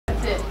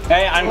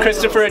Hey, I'm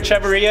Christopher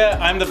Echeverria.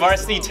 I'm the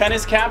varsity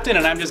tennis captain,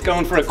 and I'm just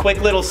going for a quick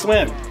little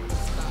swim.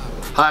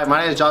 Hi, my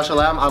name is Joshua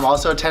Lam. I'm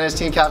also a tennis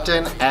team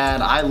captain,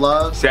 and I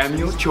love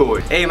Samuel Choi.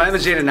 Hey, my name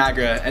is Jaden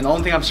Nagra, and the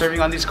only thing I'm serving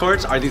on these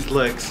courts are these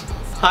licks.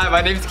 Hi,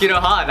 my name is Chino,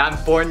 and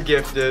I'm born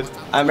gifted.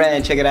 I'm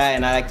Brandon Chickaday,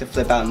 and I like to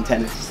flip out in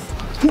tennis.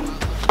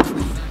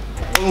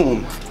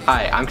 Boom.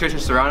 Hi, I'm Christian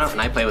Serrano, and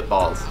I play with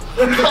balls.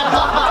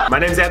 My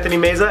name is Anthony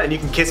Meza, and you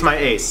can kiss my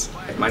ace.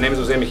 My name is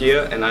Jose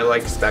Mejia, and I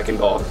like stacking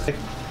balls.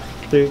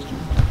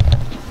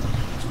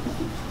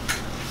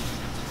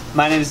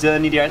 My name is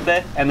Dylan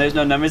Idiarte, and there's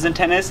no numbers in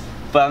tennis,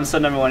 but I'm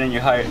still #1 in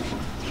your heart.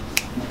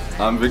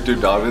 I'm Victor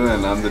Davila,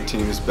 and I'm the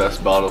team's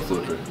best bottle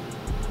flipper.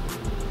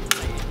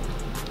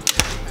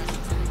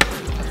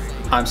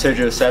 I'm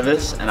Sergio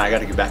Sevis, and I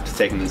gotta get back to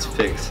taking this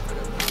fix.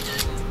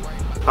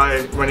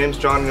 Hi, my name's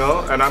John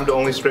Ngo, and I'm the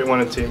only straight one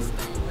in the team.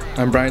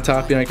 I'm Brian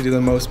Toppy, and I can do the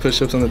most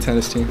push-ups on the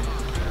tennis team.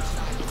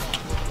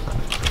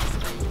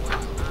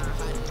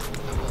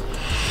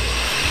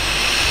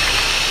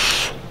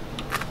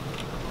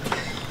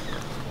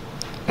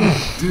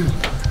 Dude.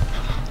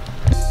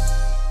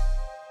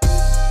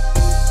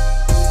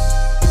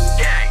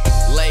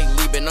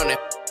 Lately been on that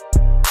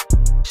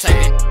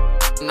taking,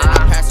 and then I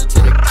pass it to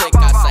the click.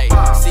 I say,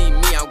 see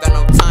me, I don't got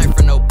no time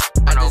for no.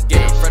 I just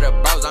get it for the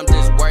bros. I'm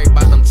just worried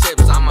about them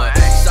chips. I'm a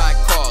shot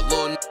call,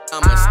 little.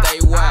 I'ma stay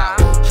wild.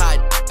 Hot,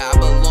 I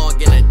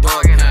belong in a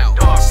dog pound.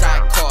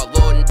 Shot call,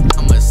 little.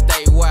 I'ma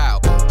stay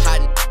wild.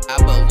 Hot, I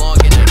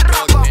belong in a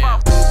dog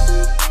pound.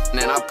 And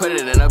then I put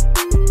it in a.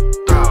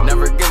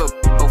 Never give a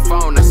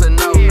phone. That's a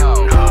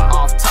no-no.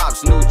 Off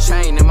tops, new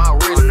chain in my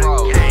wrist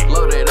roll.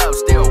 Loaded up,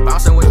 still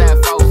bouncing with that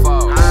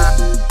fofo.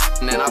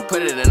 And then I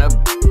put it in a